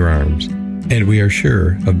hold in your arms, and we are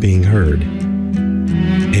sure of being heard.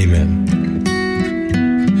 Amen.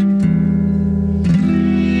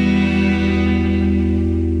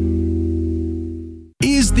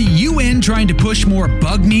 Is the UN trying to push more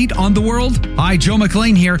bug meat on the world? Hi, Joe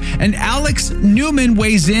McLean here, and Alex Newman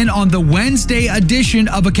weighs in on the Wednesday edition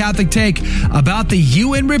of A Catholic Take about the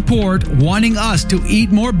UN report wanting us to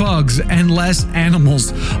eat more bugs and less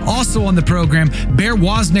animals. Also on the program, Bear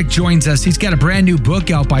Wozniak joins us. He's got a brand new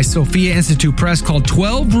book out by Sophia Institute Press called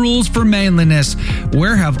 12 Rules for Manliness.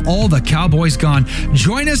 Where have all the cowboys gone?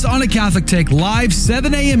 Join us on A Catholic Take live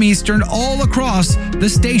 7 a.m. Eastern all across the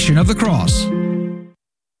Station of the Cross.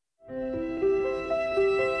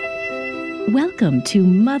 Welcome to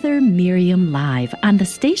Mother Miriam Live on the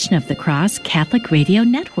Station of the Cross Catholic Radio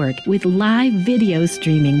Network with live video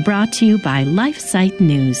streaming brought to you by LifeSite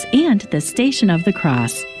News and the Station of the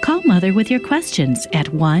Cross. Call Mother with your questions at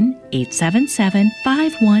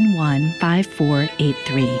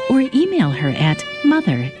 1-877-511-5483 or email her at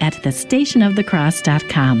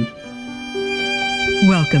mother@thestationofthecross.com.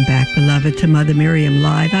 Welcome back, beloved, to Mother Miriam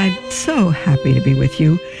Live. I'm so happy to be with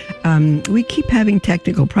you. We keep having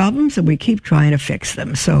technical problems, and we keep trying to fix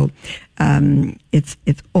them. So it's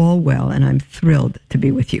all well, and I'm thrilled to be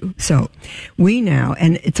with you. So we now,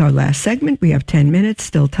 and it's our last segment. We have 10 minutes,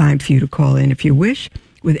 still time for you to call in if you wish,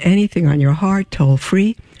 with anything on your heart, toll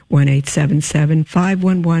free,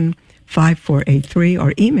 1-877-511-5483,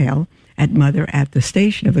 or email at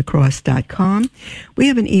mother@thestationofthecross.com. We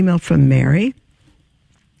have an email from Mary.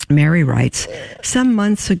 Mary writes, some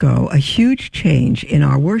months ago, a huge change in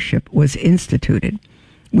our worship was instituted.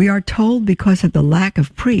 We are told because of the lack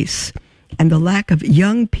of priests and the lack of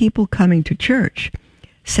young people coming to church,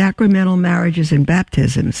 sacramental marriages and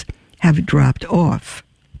baptisms have dropped off.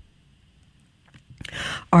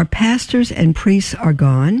 Our pastors and priests are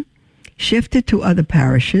gone, shifted to other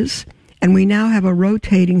parishes, and we now have a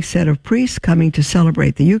rotating set of priests coming to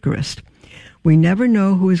celebrate the Eucharist. We never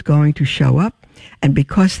know who is going to show up, and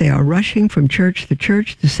because they are rushing from church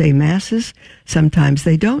to say masses, sometimes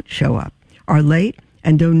they don't show up, are late,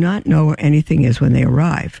 and do not know where anything is when they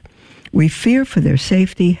arrive. We fear for their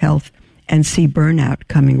safety, health, and see burnout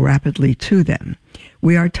coming rapidly to them.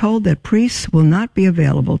 We are told that priests will not be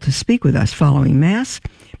available to speak with us following Mass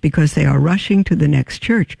because they are rushing to the next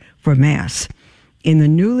church for Mass. In the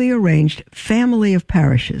newly arranged family of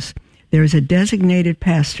parishes, there is a designated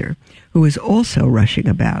pastor who is also rushing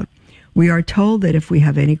about. We are told that if we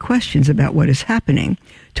have any questions about what is happening,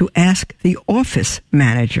 to ask the office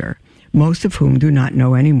manager, most of whom do not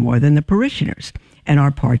know any more than the parishioners and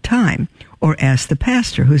are part-time, or ask the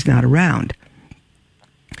pastor who's not around.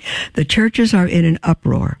 The churches are in an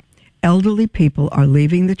uproar. Elderly people are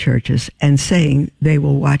leaving the churches and saying they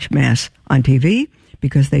will watch Mass on TV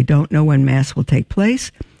because they don't know when Mass will take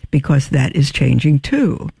place, because that is changing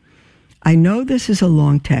too. I know this is a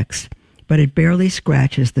long text, but it barely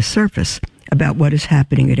scratches the surface about what is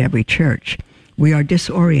happening at every church. We are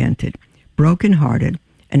disoriented, brokenhearted,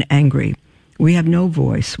 and angry. We have no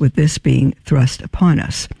voice with this being thrust upon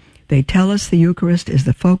us. They tell us the Eucharist is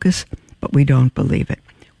the focus, but we don't believe it.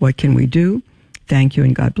 What can we do? Thank you,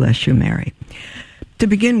 and God bless you, Mary. To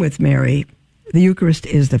begin with, Mary, the Eucharist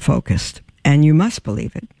is the focus, and you must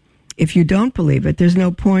believe it. If you don't believe it, there's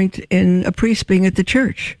no point in a priest being at the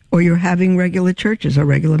church, or you're having regular churches or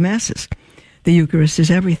regular masses. The Eucharist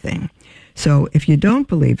is everything. So if you don't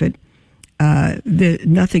believe it,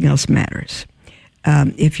 nothing else matters.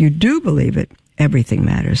 If you do believe it, Everything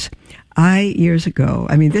matters. Years ago,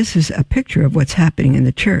 this is a picture of what's happening in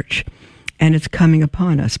the church, and it's coming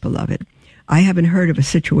upon us, beloved. I haven't heard of a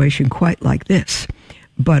situation quite like this,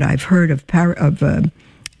 but I've heard of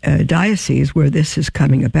dioceses where this is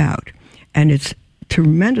coming about, and it's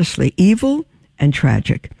tremendously evil and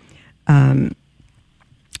tragic.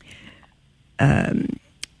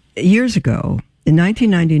 Years ago, in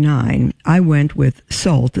 1999, I went with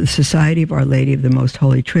SOLT, the Society of Our Lady of the Most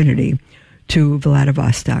Holy Trinity, to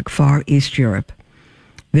Vladivostok, far East Europe.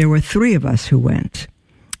 There were 3 of us who went.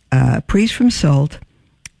 A priest from SOLT,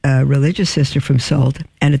 a religious sister from SOLT,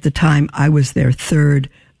 and at the time I was their third.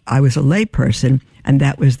 I was a lay person, and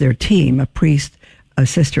that was their team, a priest, a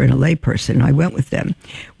sister, and a lay person. I went with them.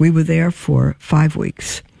 We were there for 5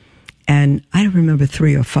 weeks, and I don't remember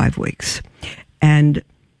 3 or 5 weeks. And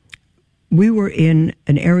we were in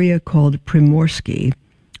an area called Primorsky,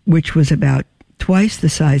 which was about twice the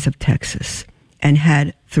size of Texas, and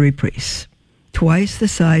had 3 priests. Twice the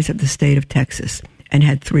size of the state of Texas, and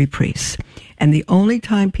had 3 priests. And the only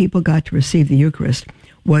time people got to receive the Eucharist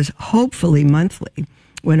was hopefully monthly,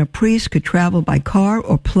 when a priest could travel by car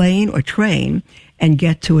or plane or train and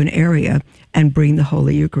get to an area and bring the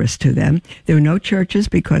Holy Eucharist to them. There were no churches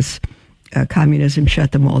because communism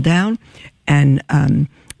shut them all down, and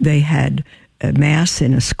they had a Mass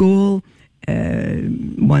in a school.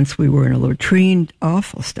 Once we were in a latrine,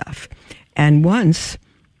 awful stuff. And once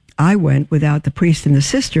I went without the priest and the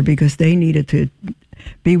sister because they needed to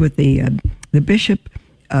be with the bishop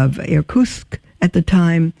of Irkutsk at the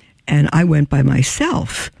time, and I went by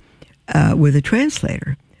myself with a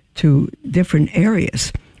translator to different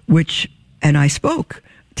areas, and I spoke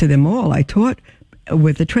to them all. I taught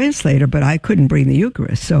with the translator, but I couldn't bring the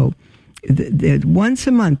Eucharist. So once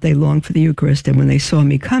a month they longed for the Eucharist, and when they saw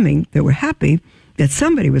me coming, they were happy that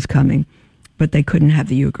somebody was coming, but they couldn't have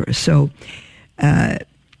the Eucharist. So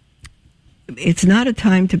it's not a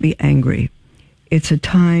time to be angry. It's a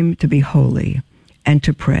time to be holy and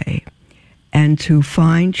to pray and to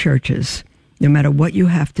find churches, no matter what you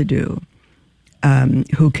have to do,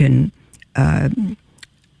 who can,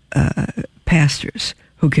 pastors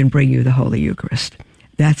who can bring you the Holy Eucharist.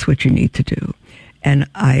 That's what you need to do. And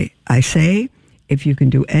I say, if you can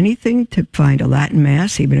do anything to find a Latin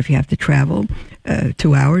Mass, even if you have to travel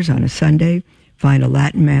 2 hours on a Sunday, find a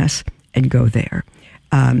Latin Mass and go there.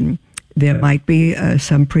 There might be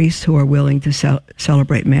some priests who are willing to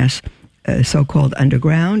celebrate Mass so-called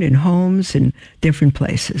underground, in homes, in different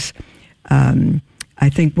places. I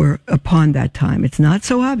think we're upon that time. It's not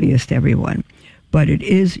so obvious to everyone, but it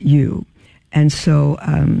is you. And so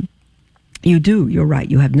you're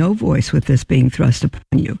right. You have no voice with this being thrust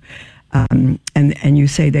upon you. And you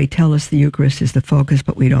say they tell us the Eucharist is the focus,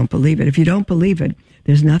 but we don't believe it. If you don't believe it,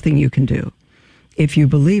 there's nothing you can do. If you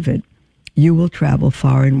believe it, you will travel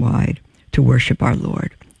far and wide to worship our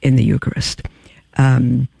Lord in the Eucharist.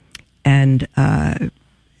 It's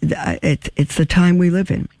the time we live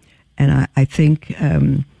in. And I think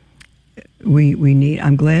we need,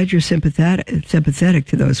 I'm glad you're sympathetic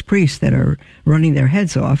to those priests that are running their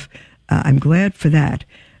heads off. I'm glad for that.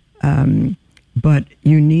 But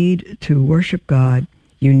you need to worship God.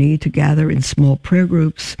 You need to gather in small prayer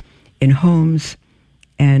groups, in homes,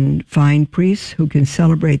 and find priests who can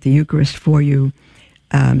celebrate the Eucharist for you,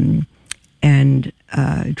 and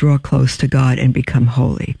draw close to God and become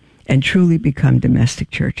holy, and truly become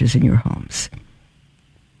domestic churches in your homes.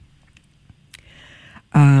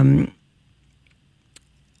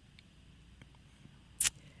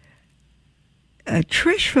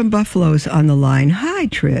 Trish from Buffalo is on the line. Hi,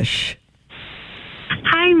 Trish.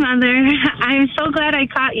 Hi, Mother. I'm so glad I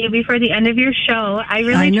caught you before the end of your show.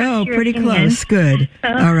 I know, pretty opinion. Close. Good.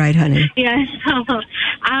 All right, honey. Yes. Yeah, so,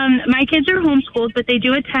 my kids are homeschooled, but they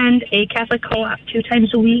do attend a Catholic co-op 2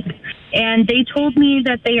 times a week. And they told me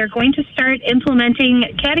that they are going to start implementing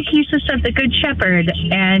Catechesis of the Good Shepherd.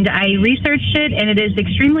 And I researched it, and it is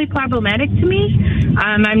extremely problematic to me.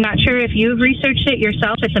 I'm not sure if you've researched it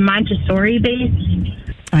yourself. It's a Montessori-based.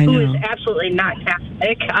 Who is absolutely not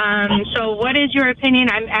Catholic. So what is your opinion?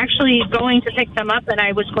 I'm actually going to pick them up, and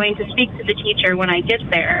I was going to speak to the teacher when I get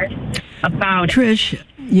there about Trish, it.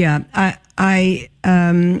 Yeah, I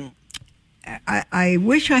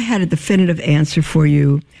wish I had a definitive answer for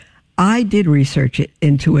you. I did research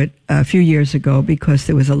into it a few years ago because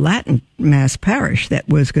there was a Latin Mass parish that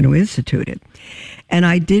was going to institute it. And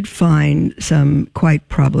I did find some quite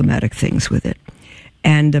problematic things with it.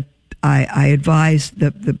 And I advised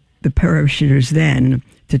the parishioners then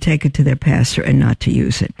to take it to their pastor and not to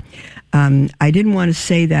use it. I didn't want to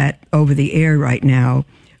say that over the air right now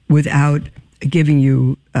without giving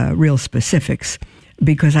you real specifics.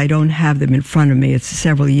 because I don't have them in front of me. It's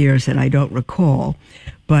several years and I don't recall.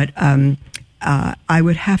 But I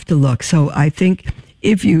would have to look. So I think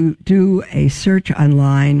if you do a search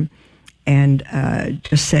online and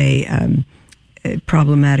just say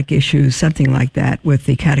problematic issues, something like that, with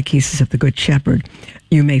the Catechesis of the Good Shepherd,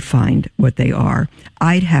 you may find what they are.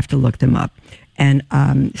 I'd have to look them up. And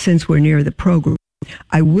since we're near the program,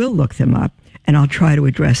 I will look them up, and I'll try to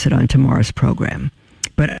address it on tomorrow's program.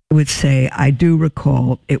 But I would say I do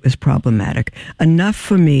recall it was problematic, enough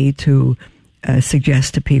for me to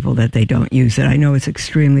suggest to people that they don't use it. I know it's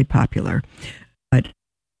extremely popular, but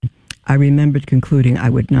I remembered concluding I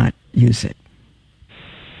would not use it.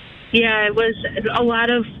 Yeah, it was a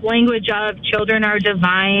lot of language of children are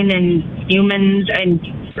divine and humans and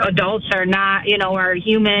adults are not, are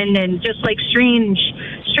human, and just like strange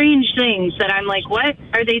things that I'm like, what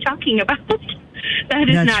are they talking about? That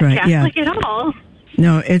is not right, Catholic at all.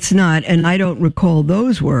 No, it's not, and I don't recall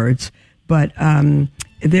those words, but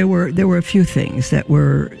there were a few things that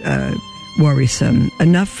were worrisome,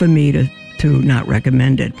 enough for me to not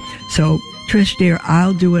recommend it. So, Trish, dear,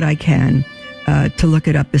 I'll do what I can to look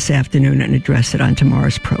it up this afternoon and address it on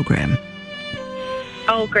tomorrow's program.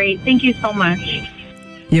 Oh, great. Thank you so much.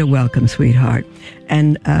 You're welcome, sweetheart.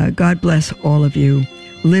 And God bless all of you.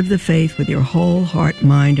 Live the faith with your whole heart,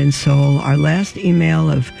 mind, and soul. Our last email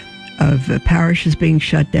of parishes being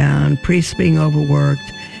shut down, priests being overworked,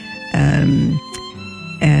 and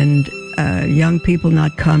young people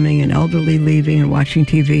not coming, and elderly leaving and watching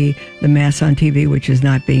TV, the Mass on TV, which is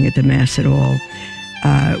not being at the Mass at all.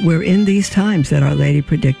 We're in these times that Our Lady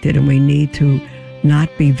predicted, and we need to not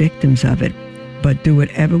be victims of it, but do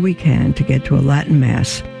whatever we can to get to a Latin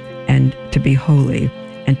Mass and to be holy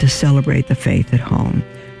and to celebrate the faith at home.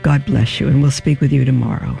 God bless you, and we'll speak with you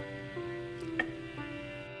tomorrow.